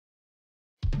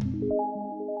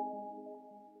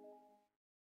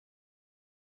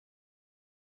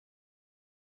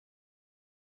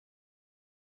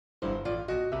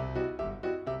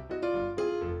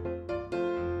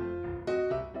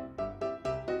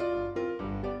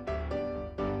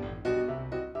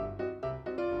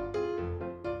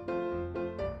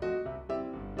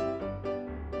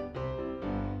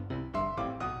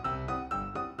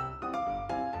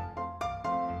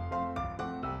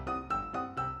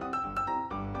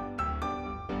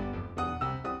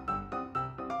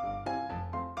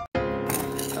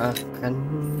Akan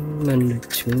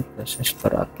menuju proses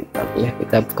perakitan ya.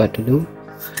 Kita buka dulu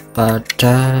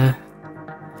pada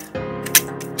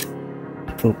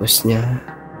bungkusnya,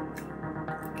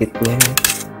 kitnya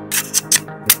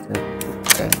kita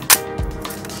buka.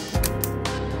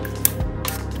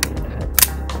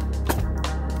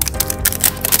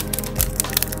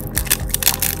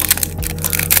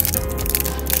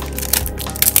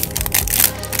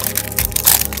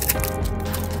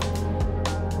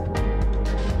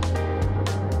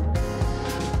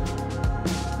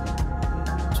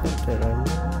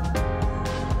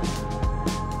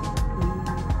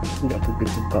 Tidak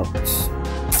begitu bagus.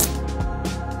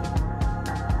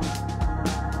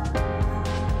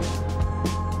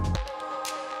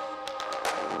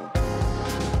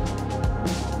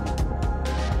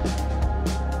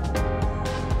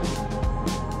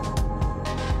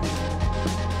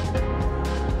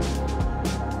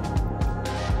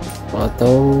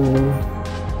 Atau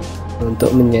untuk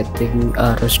menyeting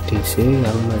arus DC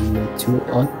yang menuju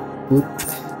output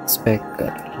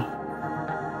speaker.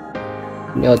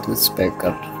 Ini output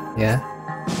speaker ya.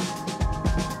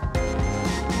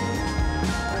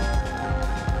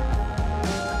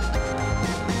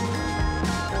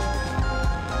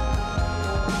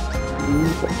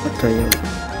 Ini kok ada yang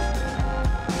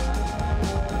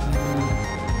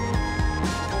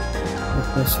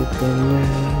kapasitornya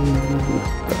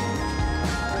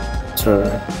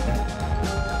sekarang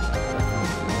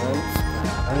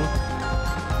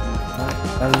kita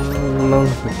akan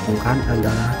menghubungkan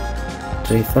antara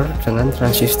driver dengan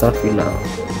transistor final.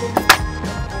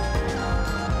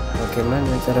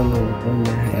 Bagaimana cara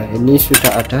menghubungnya ya? Ini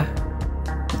sudah ada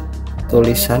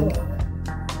tulisan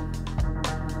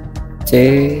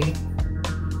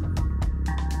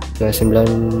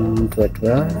C2922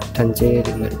 dan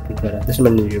C5200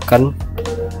 menunjukkan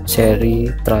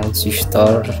seri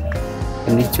transistor.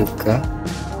 Ini juga,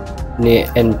 ini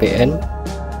NPN,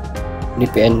 ini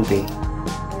PNP.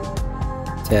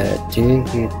 Jadi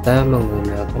kita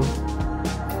menggunakan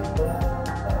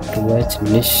dua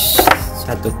jenis,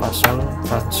 satu pasang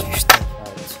transistor.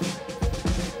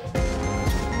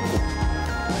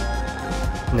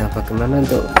 Nah, bagaimana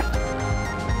untuk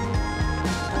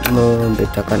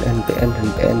membedakan NPN dan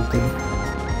PNP?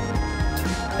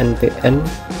 NPN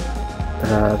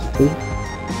berarti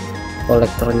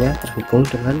kolektornya terhubung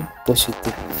dengan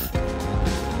positif,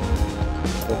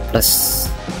 plus.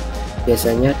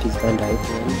 Biasanya ditandai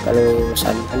dengan, kalau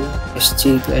misalkan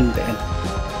SC itu NPN,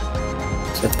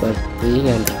 seperti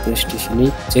yang tertulis di sini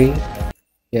C,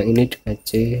 yang ini juga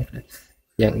C,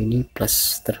 yang ini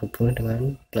plus, terhubung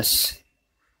dengan plus.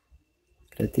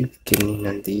 Berarti begini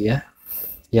nanti ya.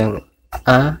 Yang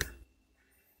A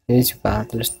ini juga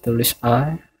tulis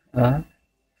A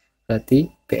berarti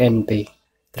PNP,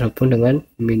 terhubung dengan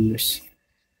minus.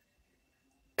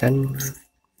 Kan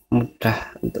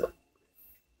mudah untuk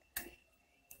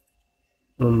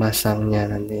memasangnya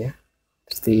nanti ya,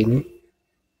 seperti ini.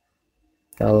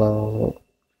 Kalau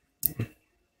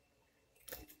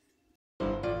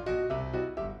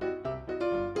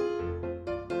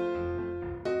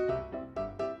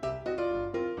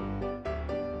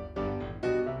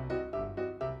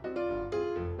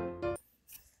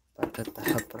pada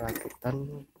tahap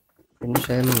perakitan ini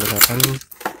saya menggunakan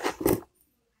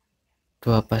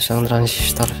dua pasang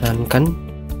transistor kan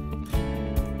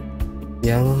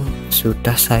yang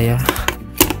sudah saya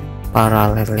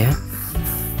paralel ya.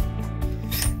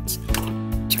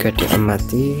 Jika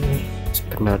diamati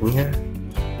sebenarnya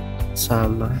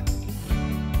sama.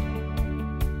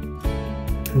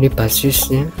 Ini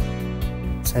basisnya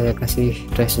saya kasih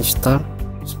resistor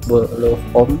 10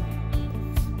 ohm,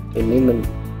 ini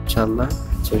sama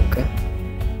juga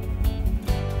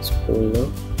 10.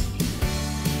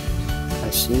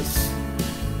 Basis,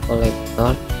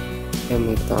 kolektor,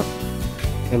 emitor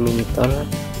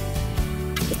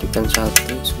jadikan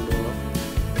satu semua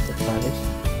untuk baris.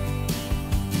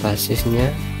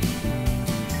 Basisnya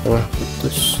tengah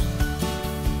putus,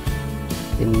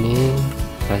 ini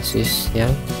basis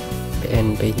yang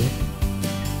PNP nya.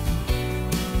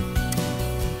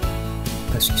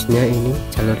 Basisnya ini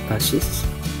jalur basis,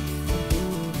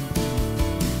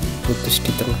 putus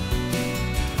di tengah,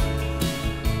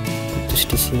 putus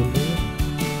di sini,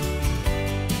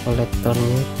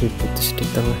 kolektornya diputus di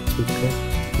tengah juga,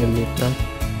 emitter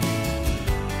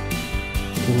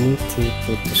ini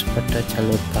diputus pada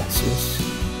jalur basis,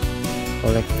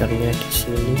 kolektornya di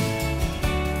sini,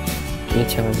 ini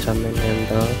jangan sampai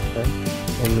nempel ke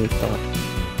emitter.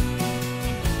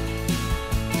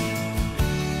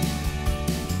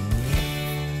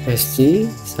 SG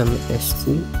sama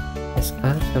SG,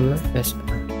 SA sama SA.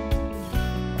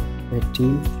 Jadi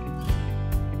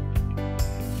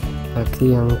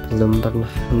bagi yang belum pernah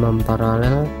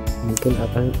memparalel mungkin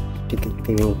akan sedikit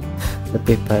bingung,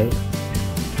 lebih baik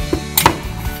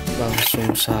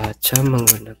langsung saja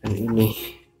menggunakan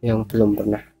ini. Yang belum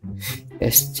pernah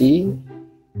SG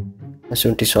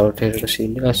langsung disolder ke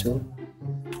sini, langsung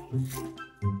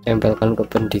tempelkan ke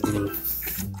pendingin.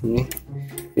 Ini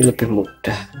lebih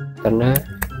mudah karena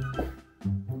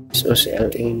SOCL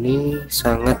ini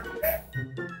sangat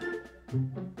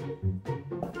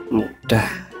mudah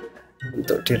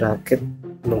untuk dirakit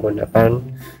menggunakan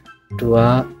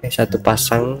satu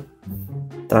pasang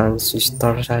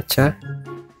transistor saja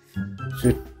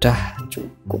sudah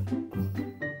cukup.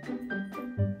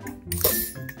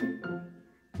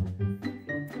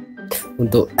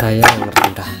 Untuk daya yang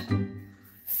rendah.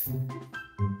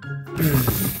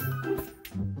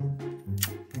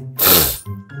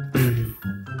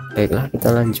 Baiklah, kita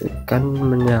lanjutkan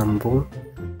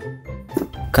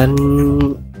menyambungkan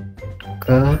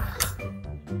ke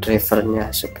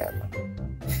drivernya sekarang.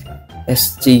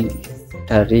 SG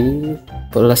dari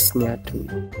plusnya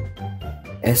dulu.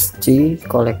 SG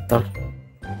kolektor,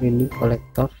 ini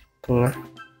kolektor tengah,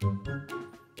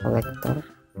 kolektor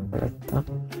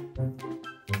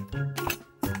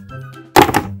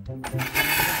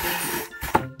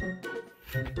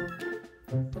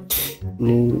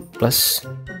ini plus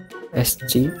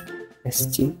SG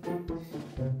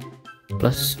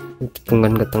plus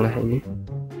hubungan ke tengah ini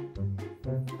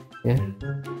ya,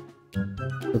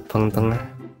 lubang tengah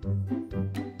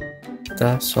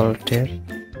kita solder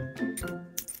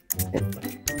ya.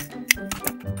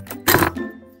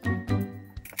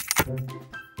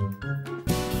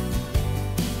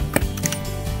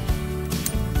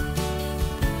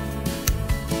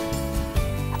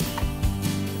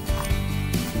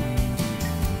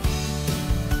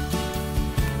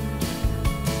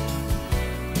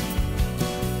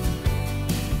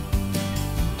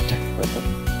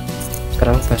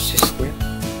 Sekarang basisnya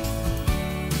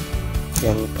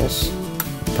yang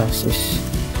basis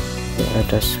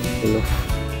ada 10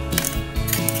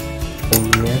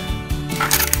 ohmnya,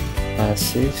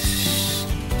 basis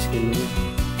sini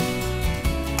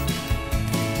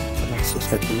basis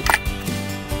satu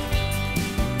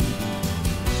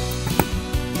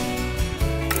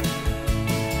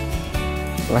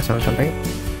langsung sampai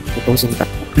hitung singkat.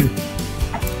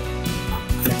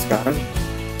 Nah, sekarang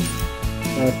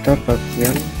ada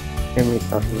bagian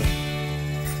emitternya.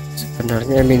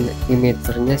 Sebenarnya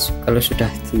emitternya kalau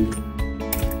sudah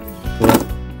dibuat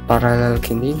paralel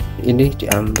gini, ini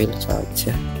diambil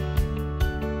saja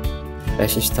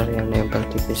resistor yang nempel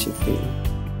di PCB,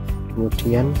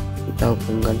 kemudian kita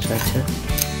hubungkan saja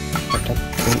pada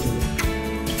bagian ini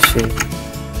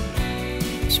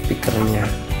speakernya.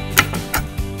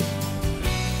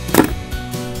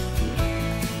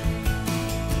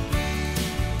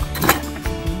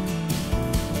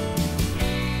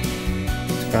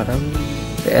 Sekarang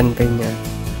PNP nya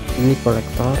ini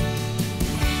kolektornya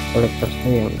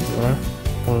yang tengah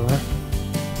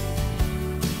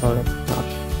kolektor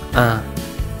A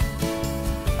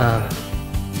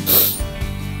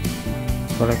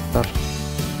kolektor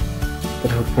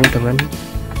terhubung dengan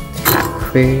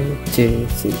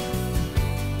VCC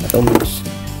atau mus.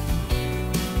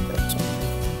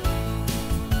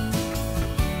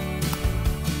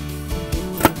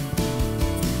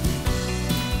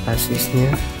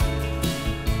 Basisnya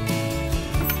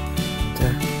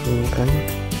kita hubungkan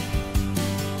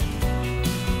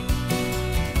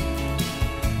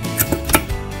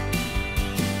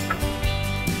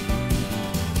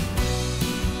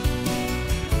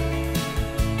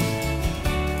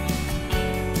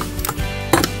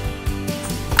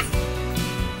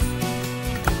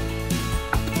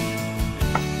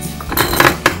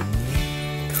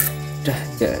sudah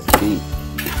jadi.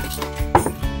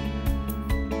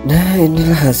 Nah,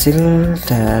 inilah hasil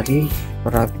dari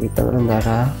perakitan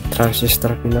antara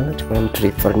transistor final dengan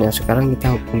drivernya. Sekarang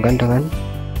kita hubungkan dengan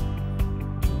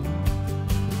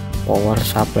power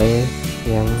supply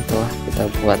yang telah kita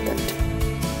buat tadi.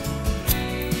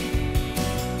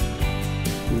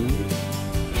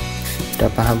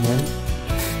 Sudah paham kan?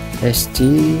 SG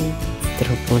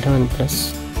terhubung dengan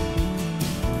plus,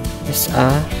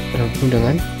 SA terhubung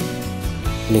dengan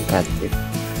negatif.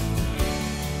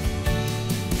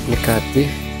 Negatif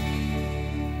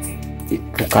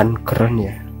bukan keren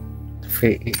ya,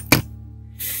 VE.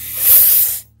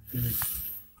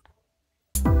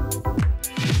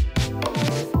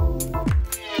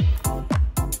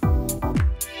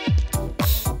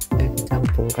 Kita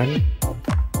hubungkan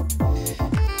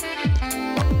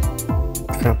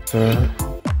kabel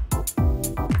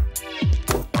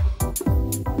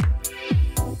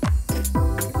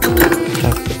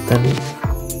rakitan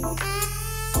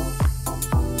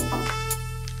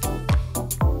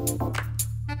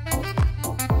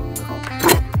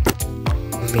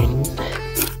min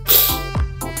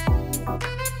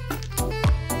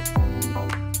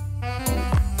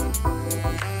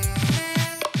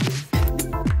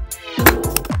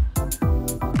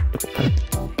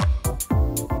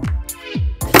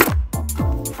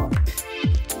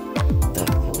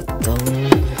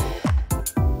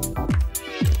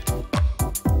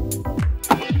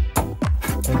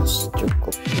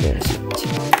cukup ya saja.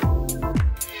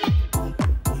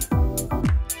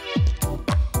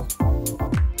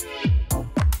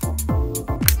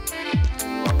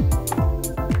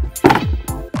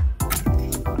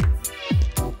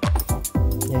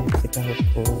 Ya, kita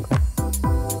hubungkan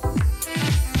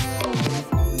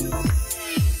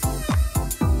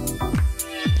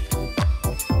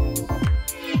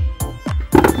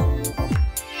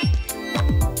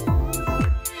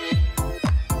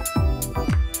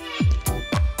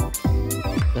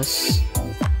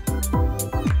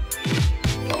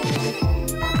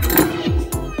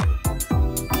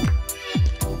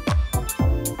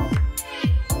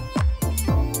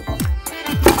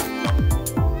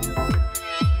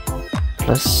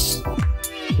plus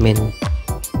min.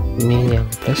 Ini yang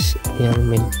plus, yang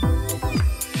min.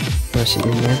 Masih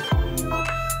ingat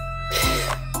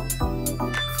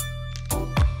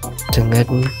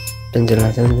dengan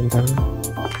penjelasan tentang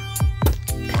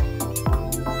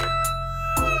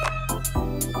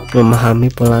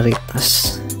memahami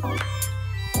polaritas.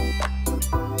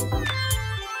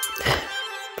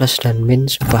 Plus dan min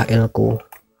sebuah ilku.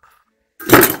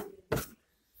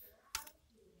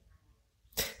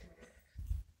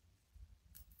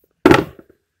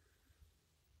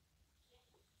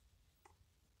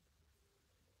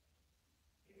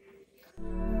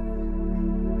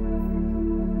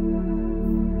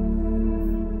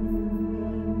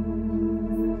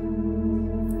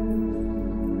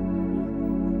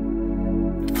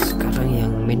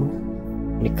 Yang min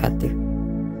negatif.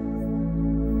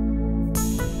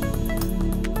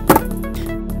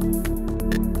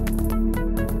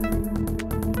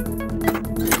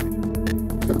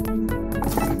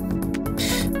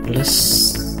 Plus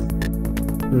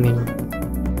min.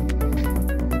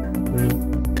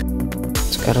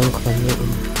 Sekarang groundnya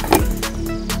ini.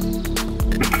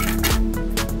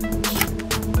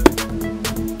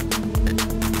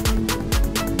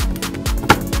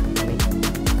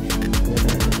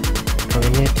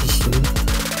 Di sini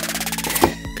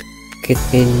kit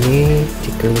ini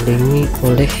dikelilingi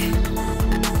oleh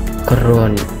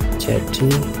ground,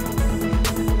 jadi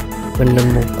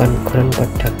menemukan ground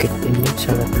pada kit ini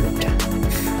sangat mudah.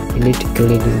 Ini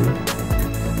dikelilingi,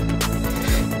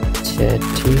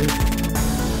 jadi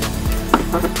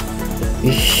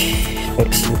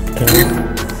fleksibel.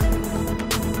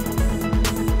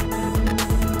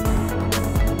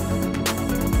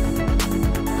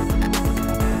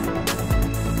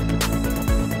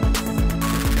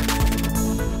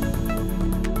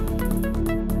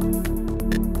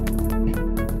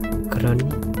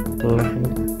 Tengah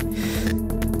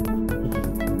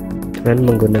dengan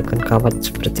menggunakan kawat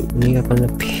seperti ini akan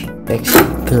lebih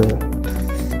fleksibel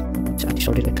saat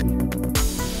disolder lagi.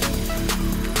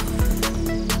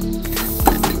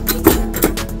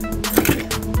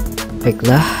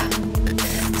 Baiklah,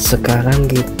 sekarang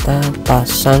kita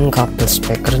pasang kabel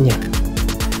speakernya,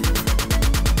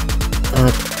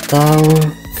 atau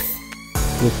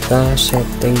kita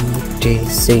setting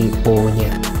DCO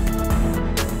nya.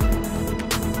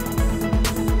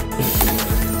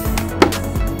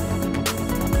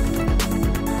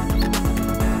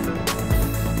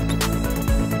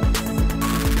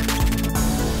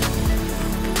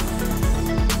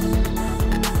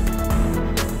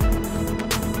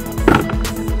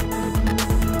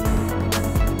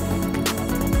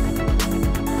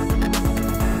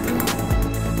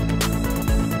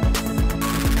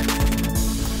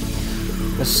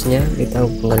 Plusnya kita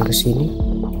hubungkan ke sini.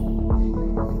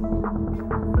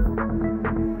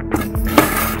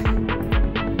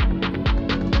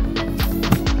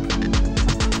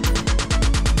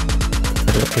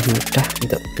 lebih mudah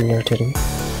untuk menyoldernya.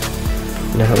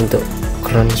 Nah, untuk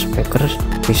ground speaker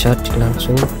bisa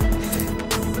langsung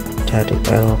dari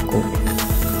pelku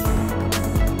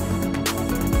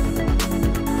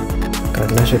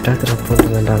karena sudah terhubung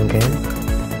dengan rangkaian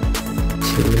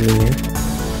sebelumnya.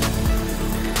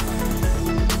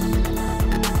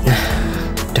 Nah,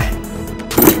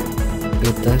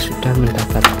 kita sudah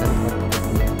mendapatkan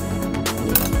outputnya,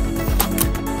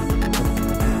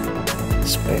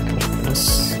 speaker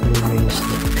plus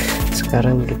minusnya.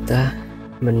 Sekarang kita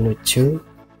menuju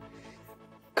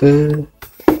ke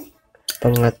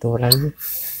pengaturan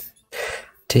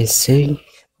DC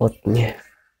outnya.